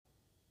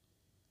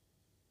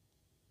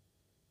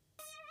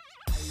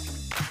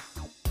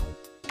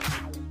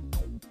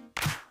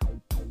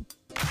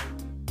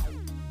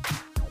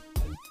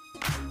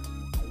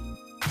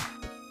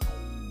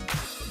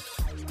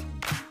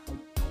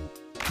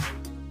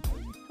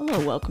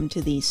Hello, welcome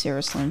to the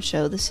Sarah Sloan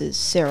Show. This is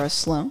Sarah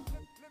Sloan.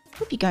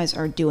 Hope you guys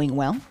are doing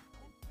well.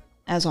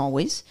 As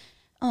always,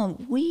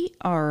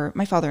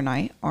 my father and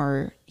I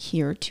are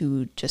here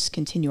to just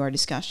continue our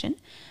discussion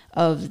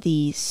of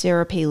the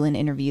Sarah Palin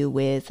interview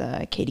with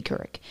Katie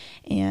Couric.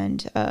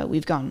 And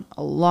we've gone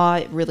a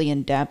lot really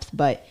in depth,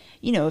 but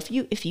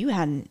if you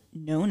hadn't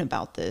known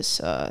about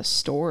this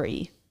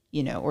story,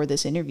 or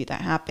this interview that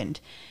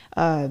happened,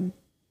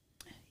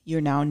 you're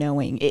now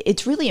knowing.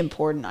 It's really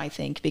important, I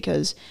think,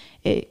 because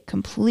it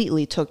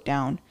completely took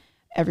down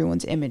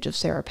everyone's image of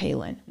Sarah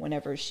Palin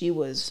whenever she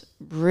was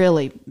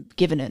really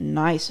given a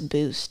nice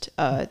boost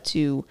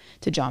to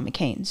John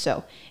McCain.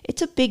 So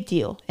it's a big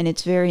deal and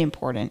it's very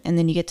important. And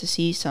then you get to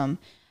see some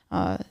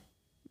of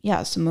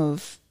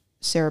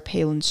Sarah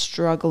Palin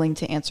struggling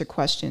to answer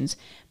questions,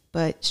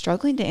 but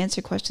struggling to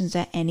answer questions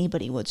that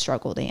anybody would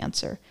struggle to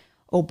answer.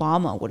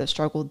 Obama would have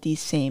struggled the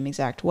same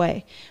exact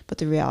way. But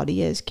the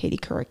reality is Katie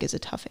Couric is a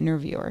tough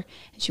interviewer,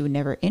 and she would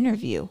never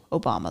interview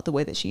Obama the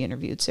way that she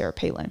interviewed Sarah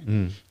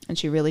Palin. And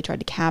she really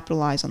tried to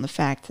capitalize on the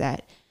fact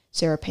that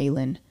Sarah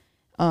Palin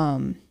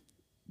didn't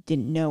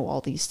know all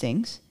these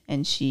things,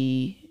 and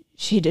she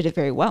did it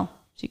very well.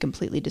 She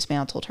completely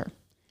dismantled her.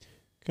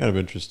 Kind of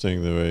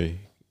interesting the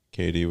way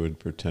Katie would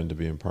pretend to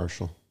be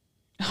impartial.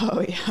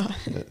 Oh, yeah.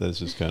 That's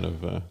just kind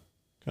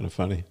of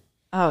funny.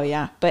 Oh,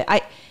 yeah. But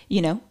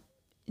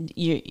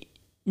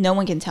no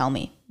one can tell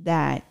me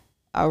that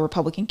a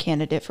Republican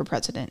candidate for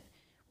president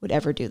would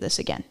ever do this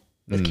again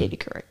with Katie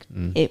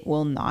Couric. It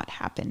will not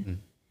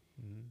happen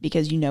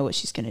because you know what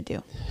she's going to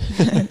do.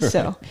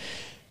 So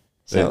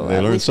they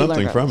learned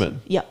something from it.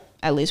 Yep.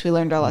 At least we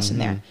learned our lesson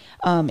there.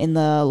 In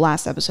the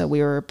last episode, we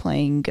were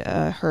playing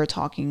her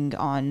talking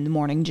on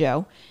Morning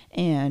Joe,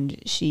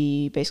 and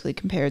she basically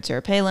compared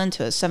Sarah Palin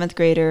to a 7th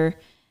grader.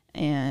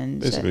 And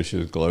basically, she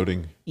was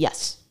gloating.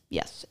 Yes.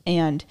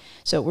 And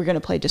so we're going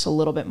to play just a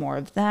little bit more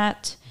of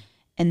that.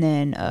 And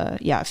then,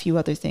 a few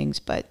other things.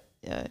 But,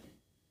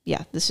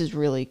 this is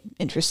really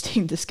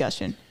interesting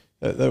discussion.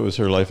 That was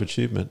her life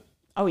achievement.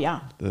 Oh, yeah.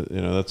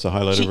 That's the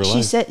highlight of her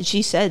life.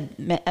 She said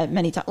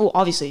many times,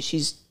 obviously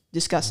she's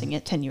discussing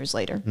it 10 years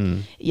later.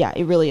 Yeah,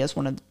 it really is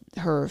one of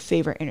her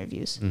favorite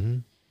interviews.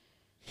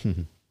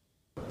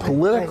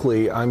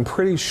 Politically, I'm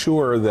pretty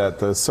sure that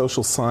the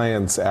social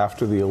science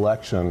after the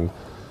election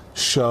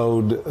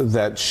showed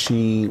that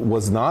she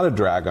was not a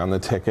drag on the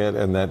ticket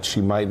and that she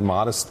might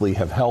modestly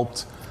have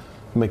helped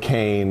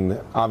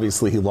McCain.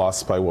 Obviously, he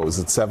lost by,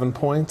 7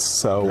 points?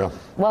 So yeah.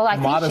 Well, I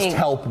modest think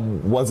help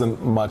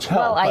wasn't much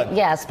help.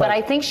 Well, but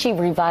I think she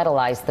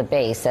revitalized the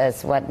base,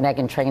 as what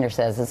Meghan Trainor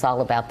says, it's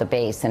all about the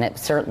base, and it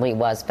certainly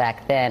was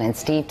back then. And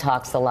Steve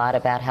talks a lot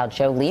about how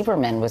Joe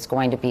Lieberman was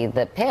going to be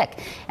the pick,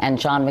 and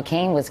John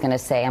McCain was going to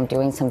say, I'm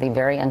doing something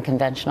very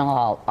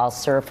unconventional. I'll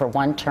serve for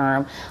one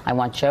term. I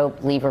want Joe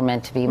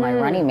Lieberman to be my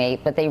running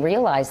mate. But they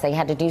realized they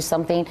had to do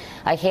something,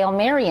 a Hail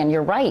Mary, and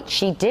you're right,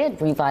 she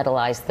did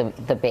revitalize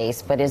the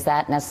base, but is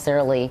that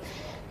necessarily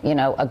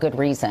a good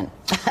reason?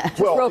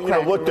 Well, look,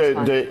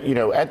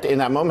 in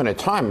that moment in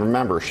time,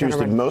 remember, she was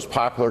the most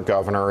popular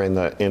governor in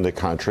the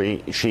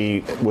country.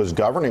 She was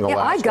governing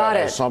Alaska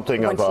as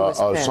something of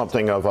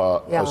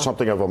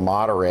a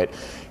moderate.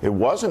 It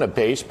wasn't a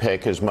base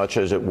pick as much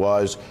as it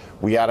was.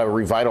 We had to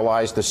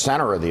revitalize the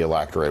center of the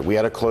electorate. We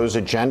had to close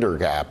a gender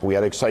gap. We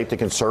had to excite the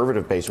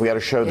conservative base. We had to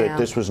show that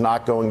this was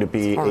not going to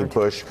be a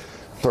Bush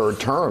third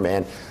term.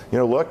 And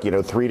look,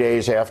 3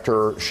 days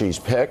after she's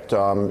picked,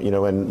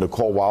 and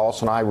Nicole Wallace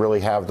and I really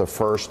have the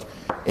first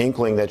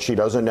inkling that she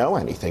doesn't know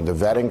anything. The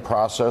vetting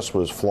process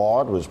was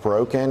flawed, was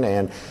broken,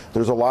 and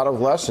there's a lot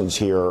of lessons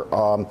here.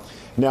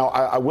 Now,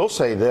 I will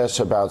say this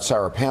about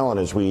Sarah Palin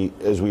as we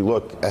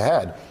look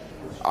ahead.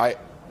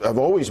 I've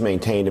always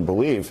maintained and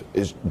believe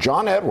is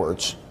John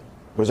Edwards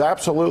was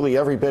absolutely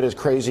every bit as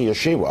crazy as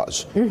she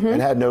was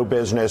and had no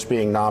business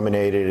being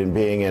nominated and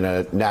being in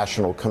a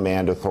national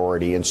command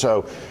authority. And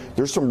so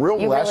there's some real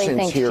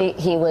lessons here. You really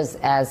think he was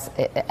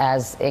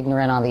as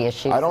ignorant on the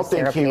issue? I don't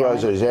think he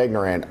was as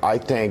ignorant. I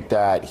think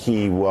that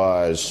he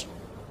was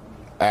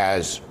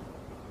as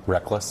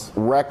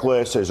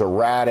reckless, as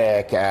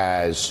erratic,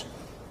 as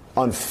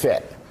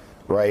unfit,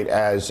 right,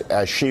 as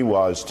she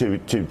was to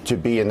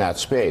be in that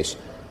space.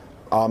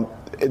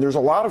 There's a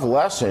lot of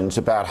lessons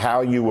about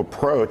how you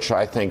approach,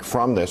 I think,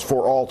 from this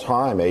for all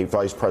time, a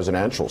vice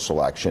presidential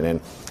selection.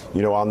 And,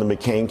 on the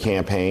McCain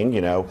campaign,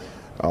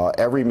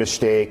 every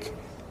mistake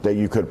that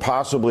you could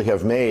possibly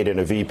have made in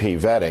a VP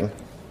vetting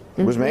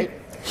was made.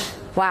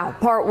 Wow.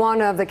 Part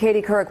 1 of the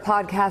Katie Couric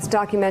podcast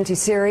documentary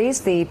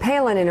series, The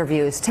Palin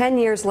Interviews, 10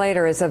 years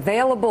later, is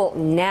available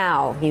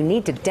now. You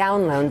need to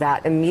download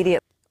that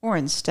immediately. Or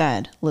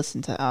instead,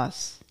 listen to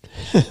us.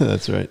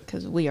 That's right.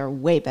 Because we are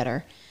way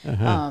better.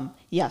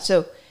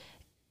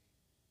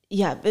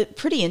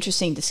 Pretty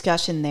interesting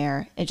discussion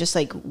there, and just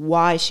like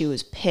why she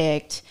was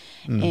picked,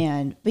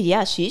 she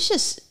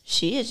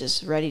is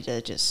just ready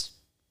to just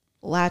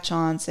latch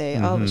on, say,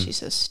 oh, but she's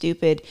so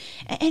stupid,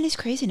 and it's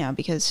crazy now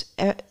because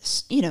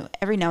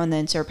every now and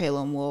then Sarah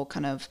Palin will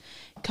kind of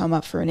come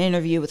up for an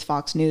interview with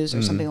Fox News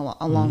or something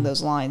along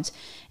those lines,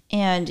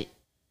 and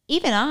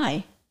even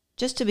I,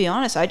 just to be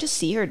honest, I just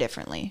see her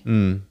differently.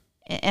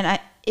 And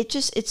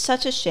it's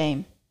such a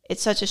shame.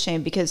 It's such a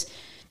shame because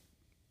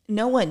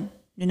no one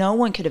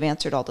could have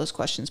answered all those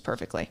questions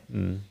perfectly.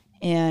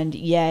 And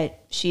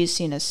yet she is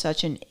seen as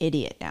such an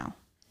idiot now.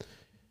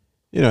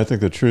 You know, I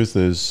think the truth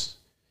is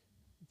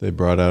they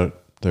brought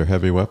out their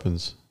heavy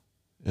weapons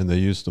and they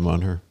used them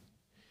on her.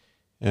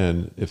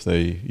 And if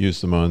they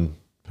used them on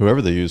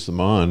whoever they used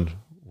them on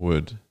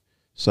would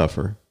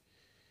suffer.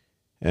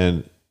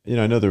 And, you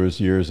know, I know there was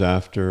years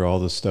after all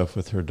the stuff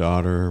with her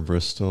daughter,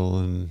 Bristol,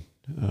 and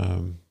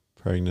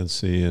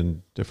pregnancy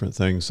and different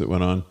things that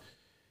went on.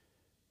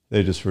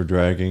 They just were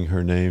dragging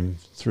her name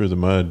through the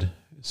mud.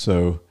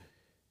 So,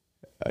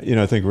 you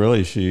know, I think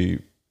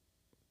really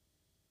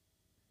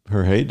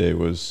her heyday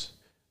was,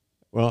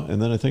 well,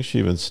 and then I think she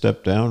even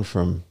stepped down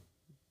from,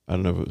 I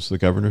don't know if it was the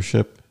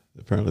governorship.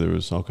 Apparently there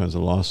was all kinds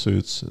of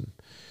lawsuits, and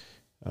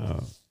I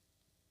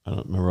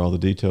don't remember all the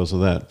details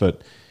of that.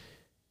 But,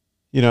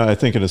 you know, I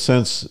think in a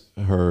sense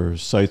her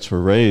sights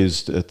were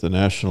raised at the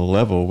national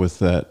level with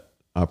that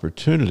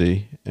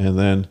opportunity, and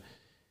then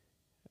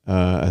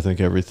I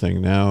think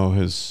everything now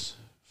has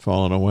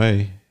fallen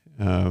away.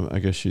 I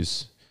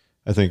guess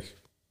I think,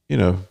 you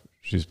know,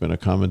 she's been a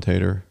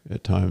commentator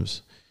at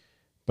times,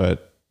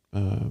 but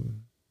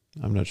I'm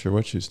not sure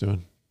what she's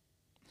doing.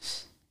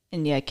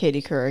 And yeah,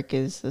 Katie Couric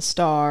is the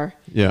star.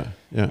 Yeah.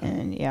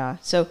 And yeah,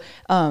 so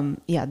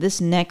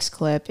this next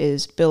clip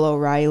is Bill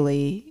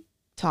O'Reilly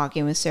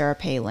talking with Sarah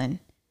Palin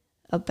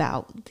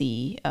about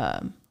the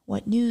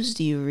what news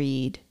do you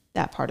read?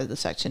 That part of the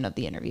section of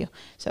the interview.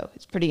 So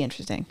it's pretty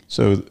interesting.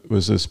 So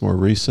was this more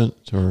recent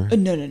or?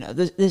 No.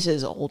 This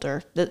is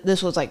older.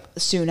 This was like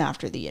soon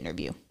after the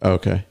interview.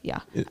 Okay. Yeah.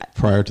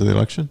 Prior to the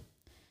election?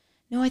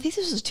 No, I think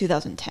this was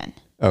 2010.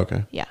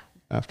 Okay. Yeah.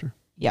 After?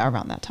 Yeah,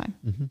 around that time.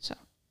 So.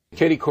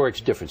 Katie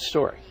Couric's a different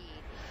story.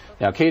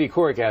 Now, Katie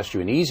Couric asked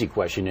you an easy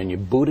question and you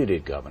booted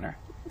it, Governor.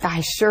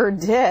 I sure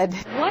did.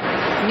 What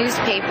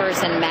newspapers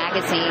and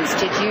magazines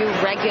did you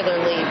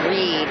regularly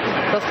read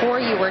before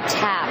you were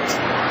tapped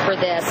for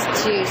this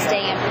to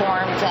stay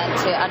informed and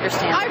to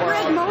understand the world?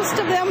 I read most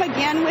of them,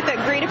 again, with a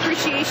great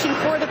appreciation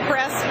for the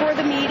press, for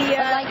the media.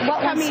 But like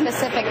what one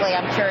specifically,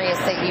 I'm curious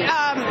that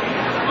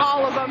you...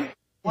 all of them.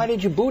 Why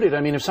did you boot it?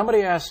 I mean, if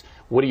somebody asks,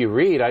 what do you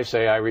read? I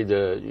say I read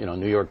the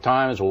New York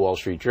Times, the Wall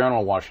Street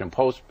Journal, Washington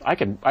Post. I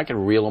can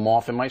reel them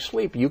off in my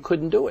sleep. You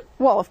couldn't do it.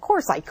 Well, of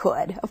course I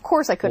could. Of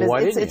course I could.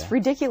 Well, it's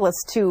ridiculous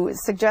to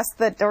suggest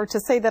that or to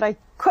say that I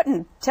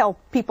couldn't tell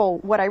people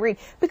what I read,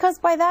 because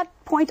by that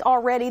point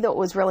already, though it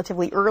was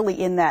relatively early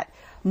in that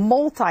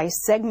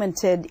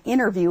multi-segmented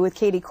interview with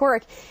Katie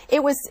Couric,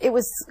 it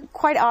was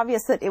quite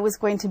obvious that it was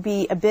going to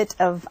be a bit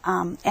of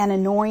an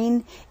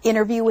annoying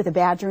interview with a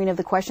badgering of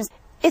the questions.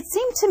 It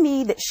seemed to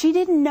me that she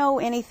didn't know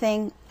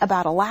anything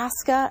about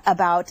Alaska,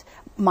 about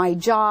my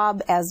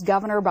job as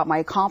governor, about my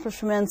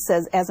accomplishments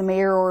as a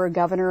mayor or a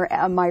governor,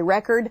 my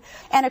record.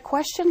 And a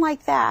question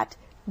like that,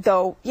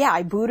 though, yeah,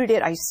 I booted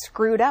it, I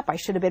screwed up, I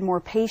should have been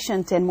more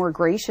patient and more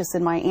gracious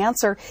in my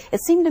answer.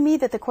 It seemed to me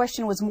that the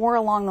question was more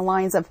along the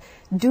lines of,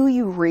 do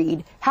you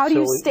read? How do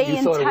you stay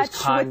in touch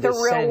with the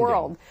real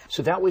world?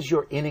 So that was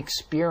your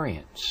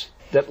inexperience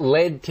that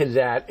led to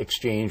that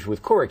exchange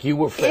with Couric. You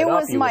were fed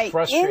up, you were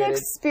frustrated. It was my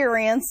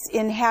inexperience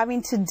in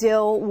having to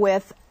deal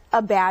with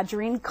a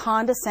badgering,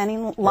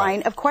 condescending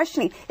line of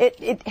questioning.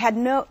 It had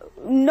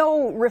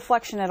no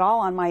reflection at all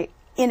on my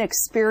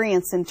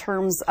inexperience in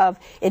terms of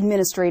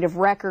administrative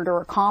record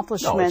or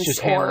accomplishments. No, it's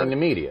just handling the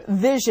media.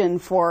 Vision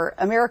for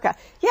America.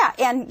 Yeah,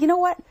 and you know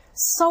what?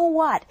 So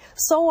what?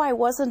 So I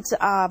wasn't.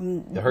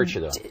 It hurt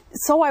you though.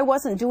 So I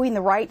wasn't doing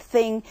the right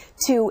thing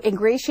to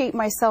ingratiate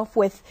myself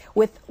with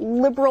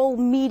liberal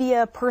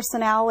media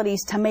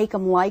personalities to make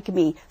them like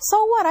me.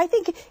 So what? I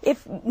think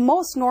if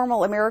most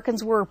normal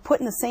Americans were put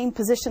in the same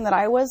position that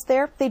I was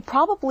there, they'd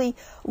probably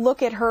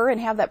look at her and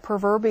have that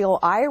proverbial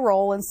eye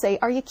roll and say,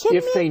 "Are you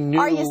kidding me?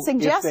 Are you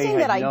suggesting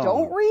that I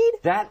don't read?"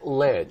 That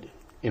led,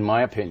 in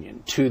my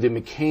opinion, to the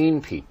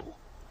McCain people,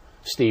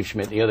 Steve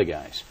Schmidt and the other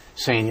guys,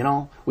 saying,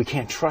 we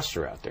can't trust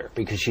her out there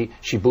because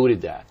she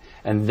booted that.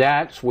 And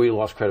that's where you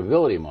lost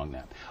credibility among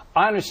them.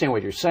 I understand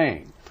what you're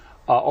saying,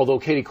 although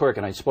Katie Couric,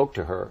 and I spoke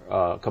to her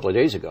a couple of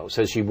days ago,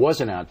 says she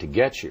wasn't out to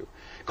get you.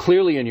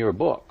 Clearly in your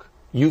book,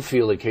 you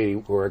feel that Katie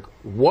Couric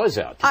was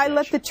out to get you. I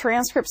let the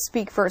transcript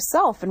speak for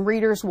itself, and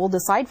readers will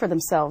decide for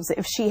themselves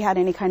if she had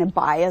any kind of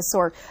bias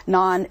or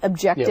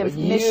non-objective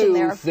mission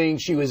there. You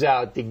think she was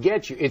out to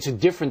get you. It's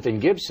different than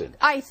Gibson.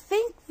 I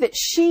think that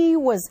she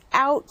was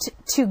out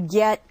to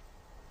get,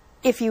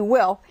 if you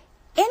will,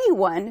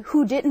 anyone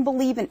who didn't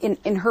believe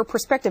in her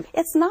perspective.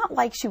 It's not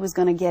like she was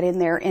going to get in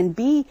there and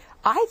be,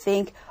 I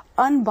think,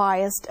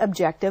 unbiased,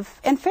 objective,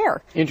 and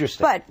fair.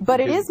 Interesting. But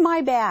it is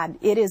my bad.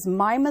 It is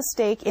my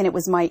mistake, and it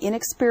was my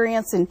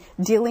inexperience in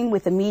dealing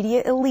with the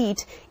media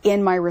elite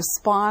in my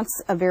response,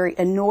 a very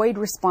annoyed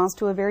response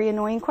to a very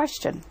annoying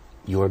question.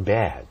 You're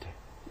bad.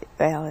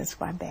 Well, it's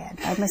my bad.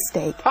 My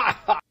mistake.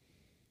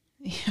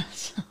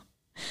 Yes.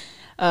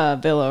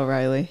 Bill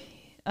O'Reilly,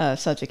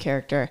 such a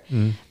character.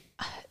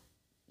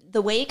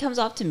 the way it comes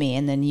off to me,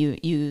 and then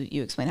you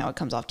explain how it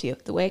comes off to you.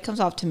 The way it comes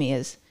off to me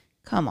is,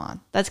 come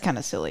on, that's kind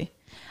of silly.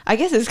 I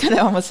guess it's kind of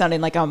almost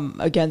sounding like I'm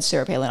against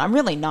Sarah Palin. I'm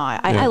really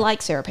not. I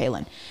like Sarah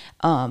Palin.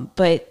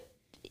 But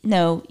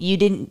no,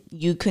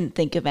 you couldn't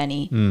think of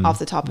any off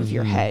the top of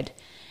your head.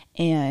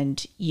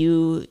 And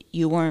you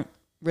weren't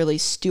really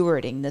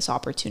stewarding this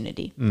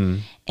opportunity.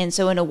 And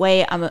so in a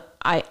way,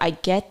 I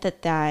get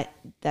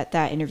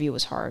that interview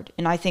was hard.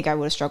 And I think I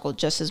would have struggled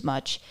just as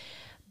much.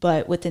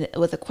 But with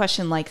a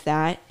question like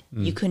that,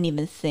 you couldn't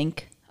even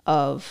think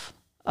of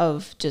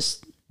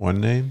just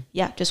one name.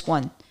 Yeah, just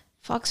one.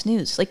 Fox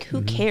News. Like,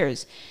 who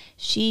cares?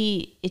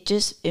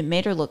 It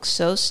made her look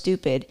so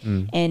stupid.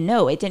 And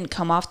no, it didn't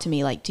come off to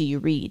me like, do you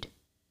read?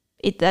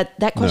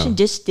 That question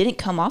just didn't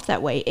come off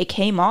that way. It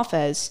came off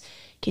as,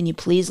 can you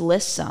please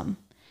list some?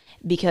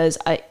 Because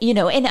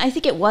and I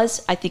think it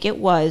was,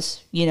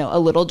 a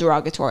little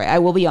derogatory. I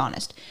will be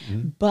honest,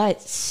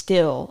 but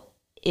still,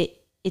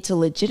 it's a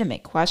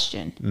legitimate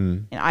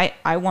question, and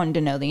I wanted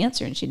to know the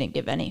answer, and she didn't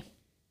give any.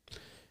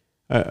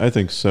 I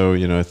think so.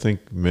 I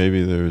think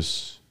maybe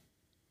there's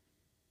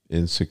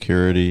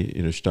insecurity.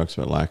 She talks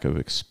about lack of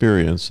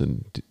experience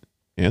in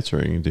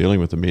answering and dealing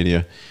with the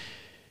media.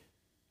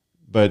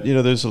 But,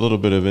 there's a little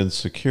bit of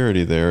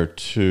insecurity there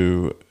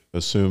to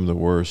assume the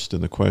worst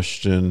in the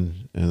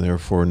question and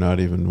therefore not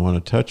even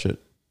want to touch it.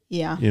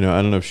 Yeah. I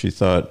don't know if she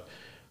thought,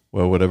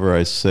 well, whatever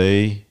I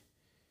say,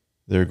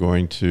 they're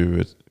going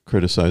to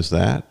criticize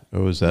that.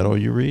 Oh, is that all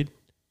you read?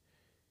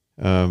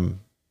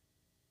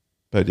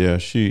 But yeah,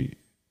 she,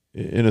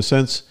 in a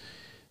sense,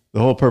 the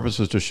whole purpose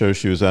was to show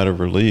she was out of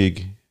her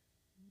league.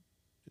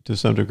 To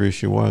some degree,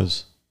 she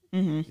was.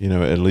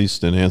 At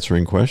least in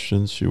answering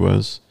questions, she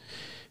was.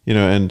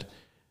 And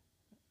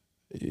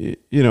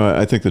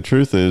I think the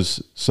truth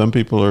is some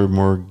people are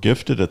more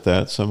gifted at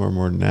that. Some are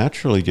more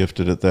naturally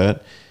gifted at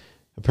that.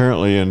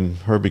 Apparently, in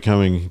her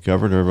becoming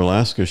governor of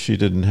Alaska, she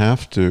didn't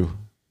have to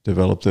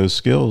develop those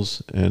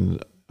skills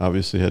and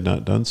obviously had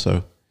not done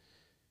so.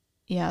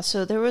 Yeah,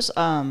 so there was,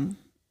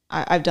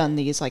 I've done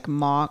these like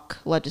mock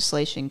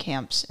legislation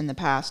camps in the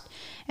past,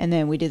 and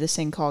then we did this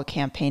thing called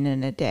Campaign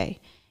in a Day.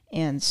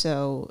 And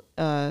so,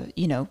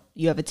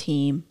 you have a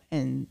team,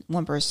 and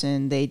one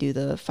person, they do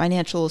the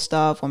financial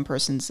stuff. One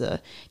person's the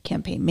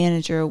campaign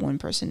manager. One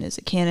person is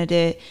a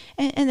candidate.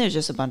 And there's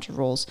just a bunch of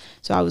roles.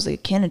 So I was a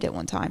candidate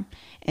one time.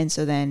 And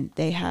so then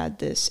they had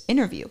this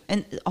interview.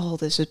 And all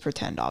this is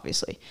pretend,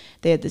 obviously.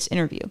 They had this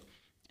interview.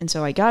 And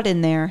so I got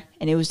in there,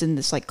 and it was in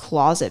this like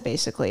closet,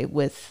 basically,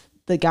 with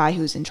the guy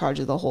who's in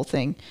charge of the whole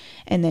thing.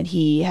 And then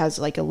he has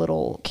like a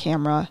little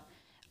camera.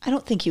 I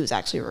don't think he was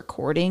actually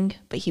recording,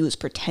 but he was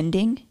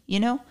pretending,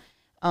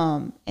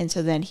 and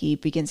so then he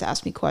begins to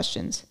ask me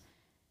questions.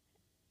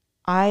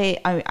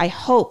 I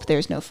hope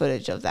there's no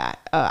footage of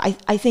that.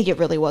 I think it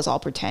really was all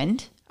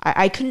pretend.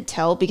 I couldn't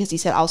tell because he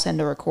said, I'll send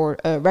a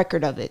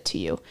record of it to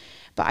you.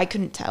 But I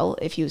couldn't tell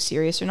if he was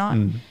serious or not.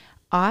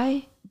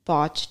 I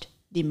botched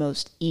the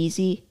most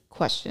easy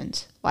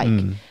questions,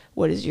 like,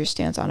 what is your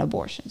stance on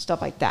abortion?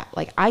 Stuff like that.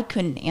 Like, I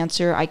couldn't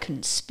answer. I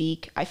couldn't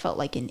speak. I felt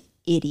like an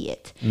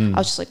idiot. I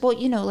was just like, well,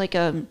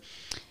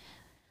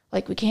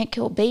 like we can't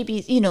kill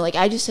babies, like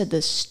I just said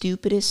the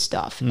stupidest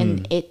stuff.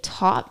 And it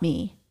taught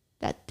me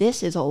that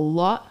this is a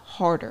lot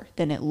harder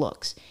than it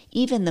looks.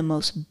 Even the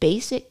most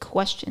basic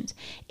questions,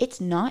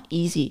 it's not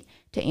easy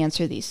to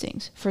answer these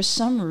things. For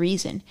some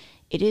reason,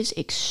 it is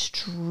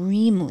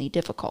extremely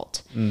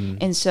difficult.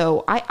 And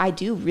so I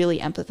do really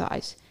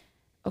empathize.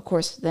 Of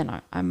course,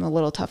 then I'm a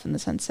little tough in the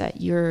sense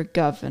that you're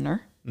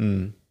governor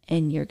and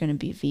you're going to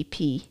be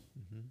VP.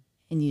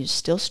 And you're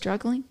still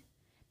struggling?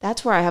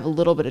 That's where I have a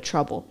little bit of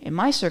trouble. In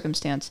my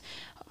circumstance,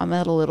 I'm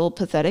at a little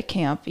pathetic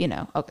camp,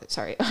 Okay,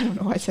 sorry. I don't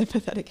know why I said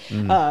pathetic.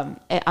 I'm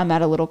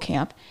at a little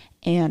camp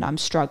and I'm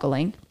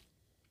struggling.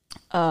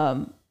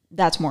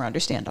 That's more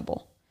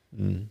understandable.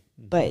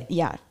 But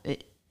yeah,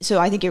 so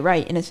I think you're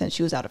right. In a sense,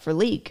 she was out of her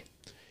league.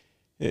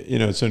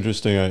 It's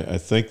interesting. I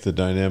think the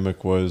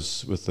dynamic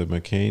was with the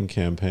McCain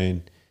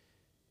campaign,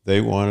 they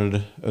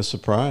wanted a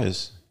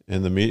surprise.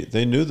 And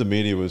they knew the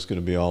media was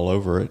going to be all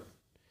over it.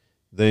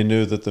 They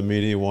knew that the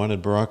media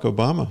wanted Barack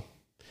Obama.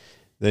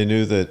 They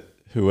knew that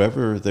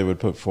whoever they would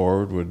put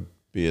forward would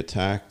be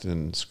attacked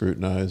and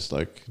scrutinized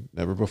like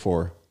never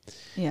before.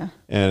 Yeah.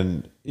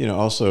 And,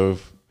 also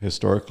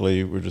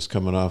historically, we're just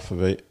coming off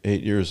of 8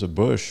 years of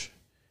Bush,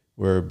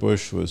 where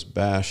Bush was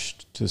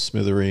bashed to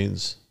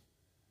smithereens.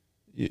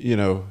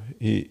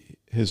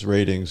 His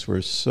ratings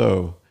were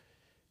so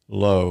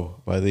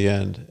low by the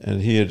end,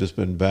 and he had just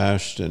been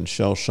bashed and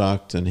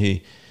shell-shocked, and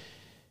he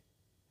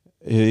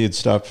had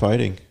stopped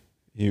fighting.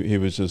 He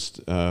was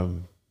just, there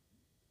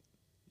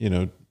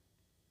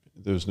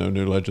was no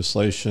new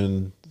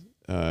legislation.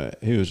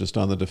 He was just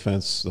on the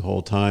defense the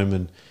whole time.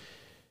 And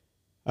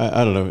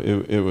I don't know,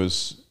 it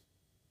was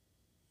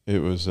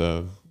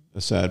a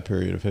sad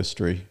period of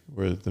history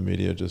where the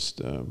media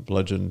just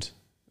bludgeoned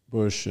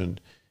Bush and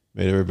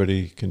made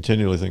everybody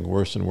continually think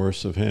worse and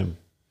worse of him.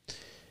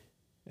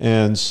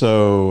 And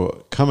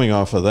so coming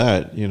off of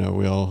that, you know,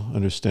 we all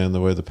understand the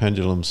way the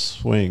pendulum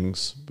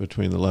swings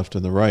between the left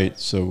and the right.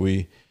 So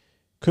we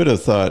could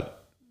have thought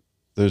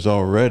there's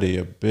already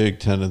a big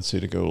tendency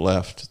to go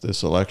left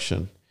this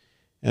election.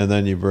 And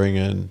then you bring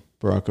in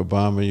Barack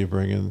Obama, you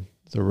bring in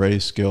the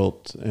race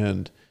guilt,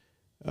 and,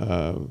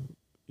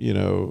 you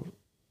know,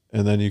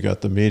 and then you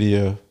got the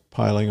media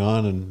piling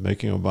on and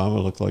making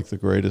Obama look like the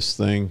greatest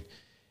thing.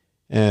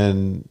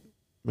 And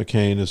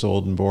McCain is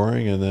old and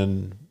boring, and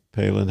then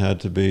Palin had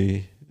to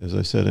be, as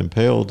I said,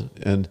 impaled,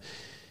 and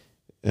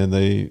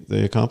they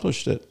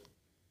accomplished it.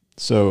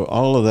 So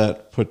all of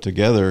that put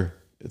together,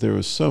 there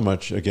was so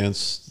much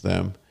against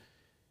them.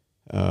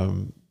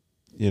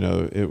 You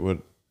know, it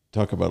would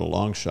talk about a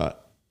long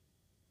shot.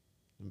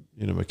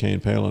 You know,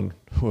 McCain-Palin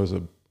was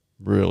a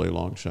really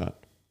long shot.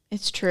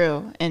 It's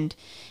true. And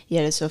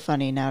yet it's so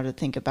funny now to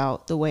think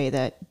about the way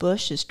that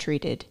Bush is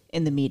treated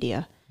in the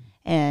media.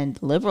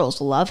 And liberals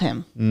love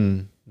him.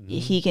 Mm-hmm.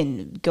 He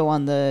can go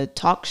on the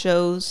talk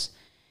shows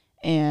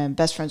and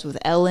best friends with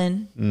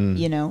Ellen,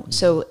 you know. Mm-hmm.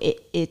 So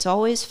it's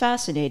always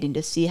fascinating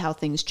to see how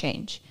things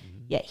change.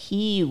 Mm-hmm. Yet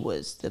he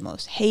was the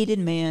most hated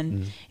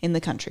man in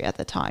the country at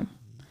the time.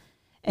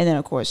 And then,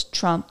 of course,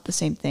 Trump, the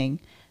same thing.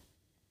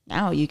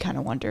 Now you kind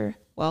of wonder,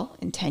 well,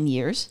 in 10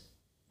 years,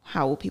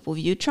 how will people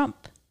view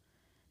Trump?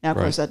 Now, of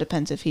course, that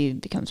depends if he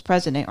becomes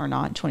president or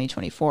not in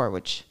 2024,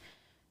 which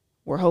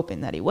we're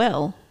hoping that he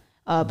will.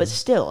 But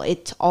still,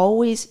 it's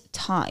always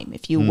time.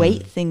 If you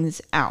wait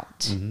things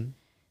out,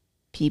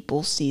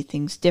 people see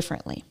things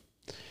differently.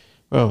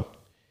 Well,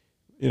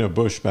 you know,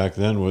 Bush back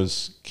then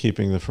was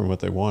keeping them from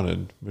what they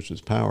wanted, which is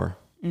power.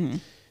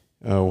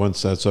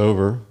 Once that's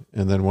over,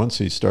 and then once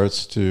he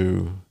starts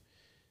to,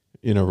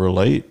 you know,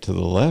 relate to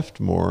the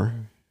left more,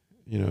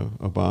 you know,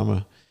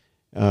 Obama,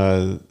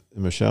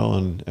 Michelle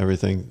and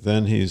everything,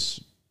 then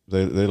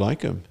they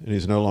like him, and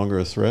he's no longer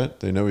a threat.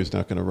 They know he's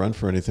not going to run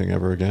for anything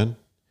ever again.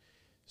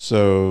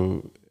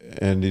 So,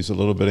 and he's a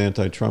little bit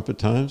anti-Trump at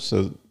times,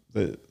 so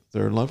they're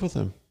in love with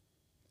him.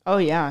 Oh,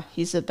 yeah.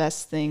 He's the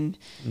best thing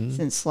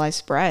since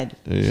sliced bread.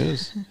 He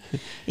is.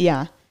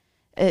 Yeah.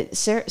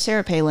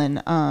 Sarah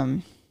Palin,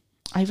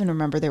 I even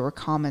remember there were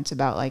comments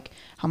about, like,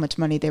 how much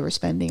money they were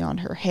spending on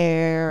her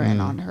hair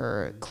and on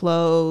her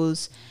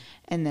clothes.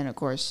 And then, of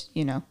course,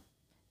 you know,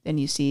 then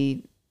you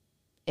see,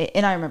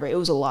 and I remember it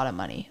was a lot of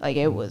money. Like,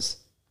 it was,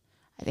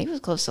 I think it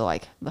was close to,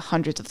 like, the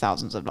hundreds of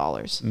thousands of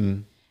dollars.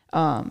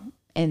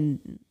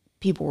 And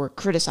people were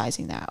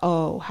criticizing that.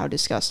 Oh, how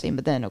disgusting.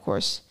 But then, of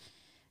course,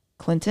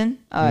 Clinton,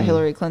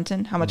 Hillary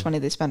Clinton, how much money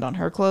they spend on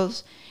her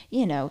clothes,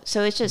 you know.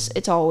 So it's just,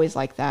 it's always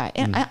like that.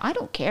 And I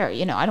don't care,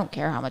 you know, I don't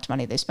care how much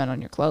money they spend on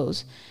your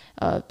clothes.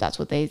 That's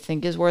what they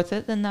think is worth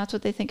it, then that's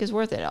what they think is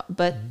worth it.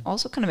 But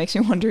also kind of makes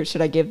me wonder,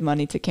 should I give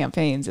money to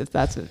campaigns if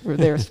that's what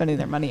they're spending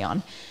their money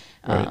on?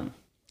 Right.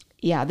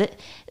 Yeah,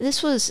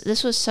 this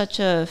was such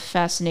a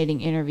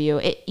fascinating interview.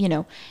 It, you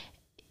know,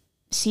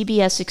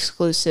 CBS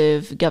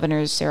exclusive,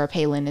 Governor Sarah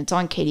Palin. It's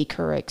on Katie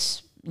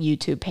Couric's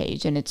YouTube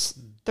page, and it's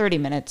 30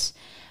 minutes.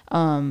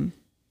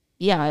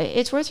 Yeah,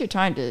 it's worth your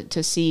time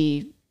to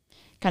see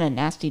kind of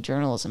nasty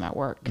journalism at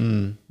work.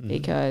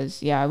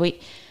 Because, yeah,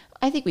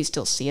 I think we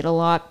still see it a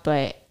lot,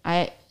 but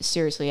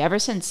seriously, ever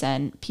since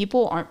then,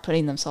 people aren't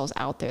putting themselves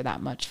out there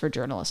that much for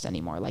journalists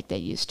anymore like they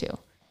used to.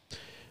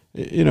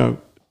 You know,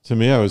 to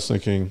me, I was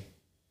thinking,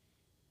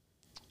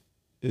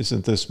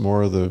 isn't this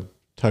more the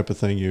type of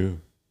thing you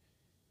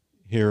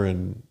hear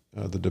in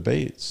the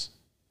debates?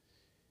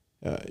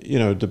 You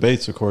know,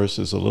 debates, of course,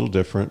 is a little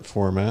different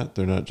format.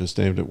 They're not just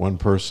aimed at one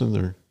person.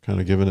 They're kind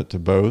of giving it to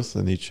both,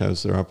 and each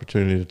has their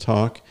opportunity to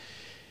talk.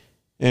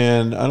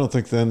 And I don't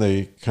think then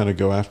they kind of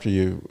go after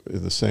you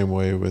in the same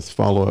way with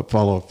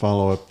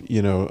follow-up,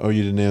 you know, oh,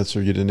 you didn't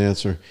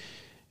answer.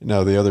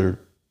 Now, the other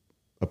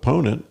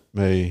opponent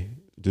may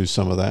do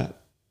some of that,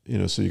 you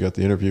know, so you got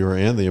the interviewer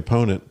and the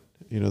opponent,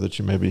 you know, that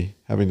you may be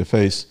having to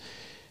face.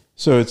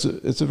 So it's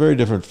a very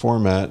different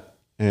format.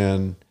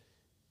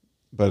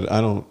 But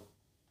I don't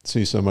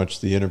see so much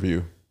the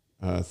interview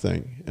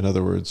thing. In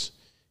other words,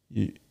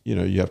 you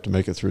know, you have to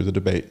make it through the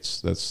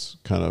debates. That's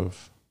kind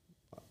of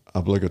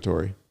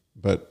obligatory.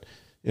 But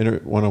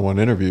one-on-one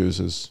interviews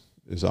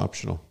is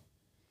optional.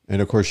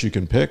 And of course, you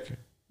can pick,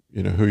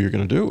 you know, who you're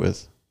going to do it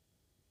with.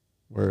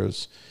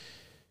 Whereas,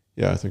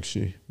 yeah, I think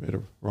she made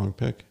a wrong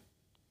pick.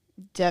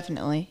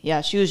 Definitely.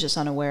 Yeah, she was just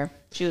unaware.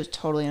 She was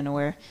totally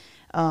unaware.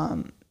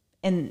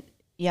 And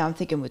yeah, I'm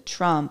thinking with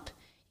Trump,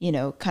 you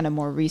know, kind of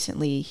more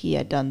recently, he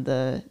had done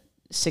the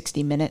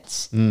 60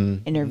 Minutes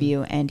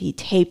interview, and he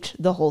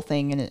taped the whole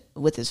thing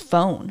with his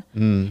phone.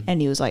 And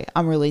he was like,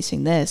 I'm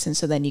releasing this. And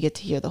so then you get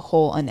to hear the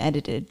whole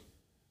unedited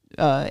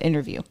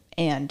interview.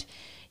 And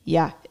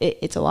yeah,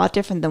 it's a lot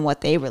different than what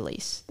they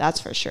release.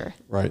 That's for sure.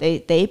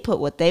 Right. They put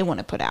what they want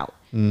to put out.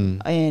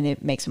 And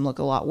it makes them look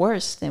a lot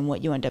worse than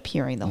what you end up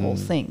hearing the whole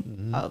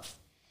thing of.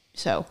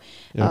 So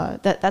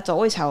that's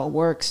always how it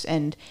works.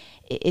 And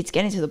it's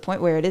getting to the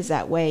point where it is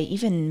that way.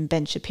 Even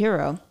Ben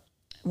Shapiro,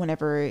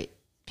 whenever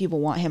people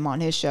want him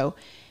on his show,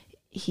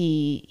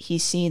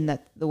 he's seen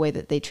that the way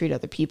that they treat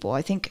other people.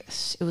 I think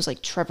it was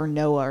like Trevor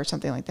Noah or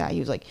something like that. He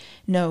was like,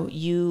 no,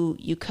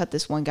 you cut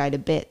this one guy to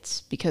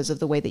bits because of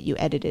the way that you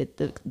edited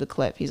the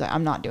clip. He's like,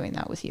 I'm not doing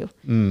that with you.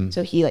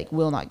 So he like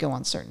will not go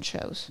on certain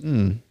shows.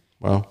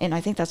 Wow. And I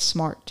think that's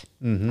smart.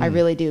 I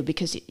really do,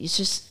 because it's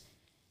just,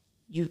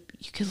 you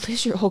could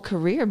lose your whole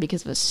career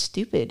because of a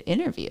stupid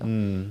interview.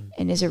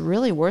 And is it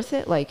really worth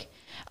it? Like,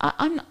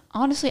 I'm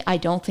honestly, I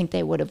don't think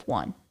they would have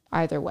won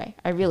either way.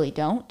 I really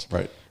don't.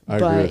 Right. I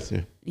agree with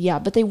you. Yeah,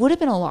 but they would have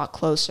been a lot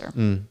closer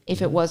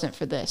if it wasn't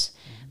for this.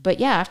 But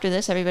yeah, after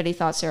this, everybody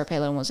thought Sarah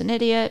Palin was an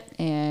idiot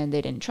and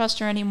they didn't trust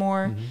her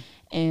anymore.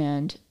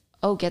 And,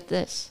 oh, get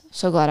this.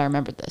 So glad I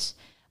remembered this.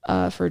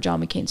 For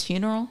John McCain's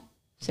funeral,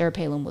 Sarah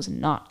Palin was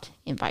not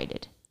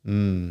invited.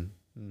 You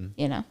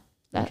know,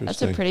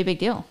 that's a pretty big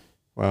deal.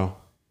 Wow.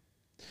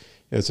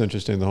 Yeah, it's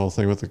interesting, the whole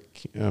thing with the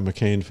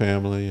McCain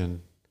family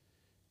and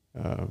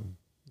the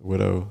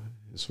widow,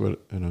 his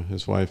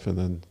wife, and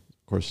then,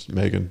 of course,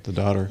 Megan, the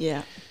daughter.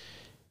 Yeah.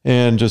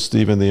 And just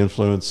even the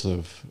influence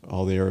of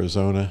all the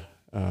Arizona.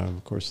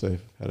 Of course,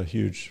 they've had a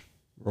huge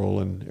role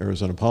in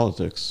Arizona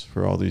politics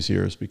for all these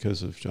years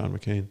because of John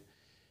McCain.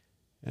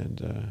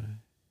 And,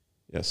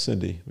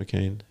 Cindy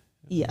McCain.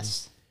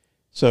 Yes.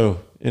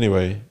 So,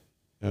 anyway,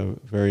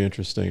 very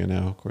interesting. And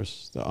now, of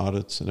course, the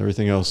audits and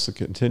everything else that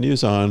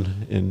continues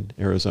on in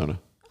Arizona.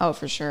 Oh,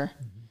 for sure.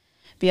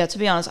 But yeah, to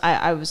be honest,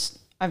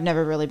 I've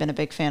never really been a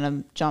big fan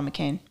of John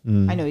McCain.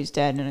 I know he's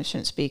dead, and I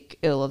shouldn't speak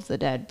ill of the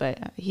dead,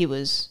 but he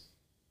was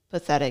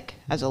pathetic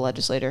as a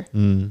legislator,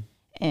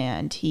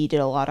 and he did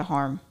a lot of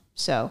harm.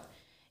 So,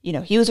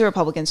 he was a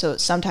Republican, so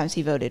sometimes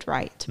he voted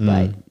right,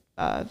 but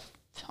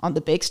on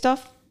the big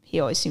stuff, he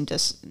always seemed to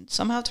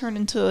somehow turn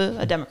into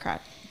a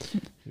Democrat.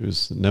 He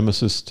was the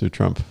nemesis to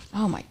Trump.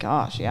 Oh my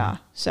gosh, yeah.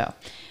 So,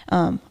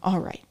 all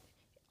right.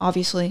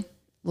 Obviously,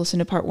 listen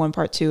to part 1,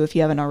 part 2 if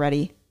you haven't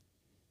already.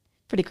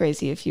 Pretty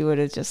crazy if you would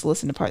have just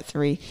listened to part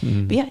 3.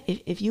 But yeah,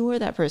 if you were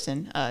that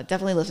person,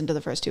 definitely listen to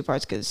the first 2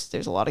 parts because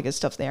there's a lot of good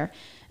stuff there.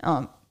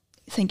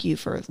 Thank you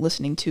for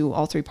listening to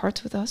all 3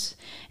 parts with us.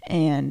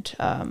 And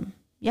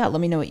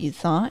let me know what you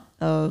thought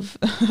of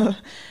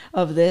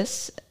of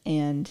this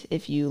and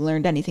if you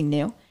learned anything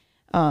new.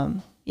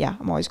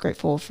 I'm always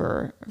grateful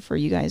for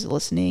you guys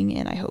listening,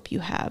 and I hope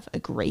you have a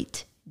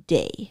great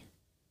day.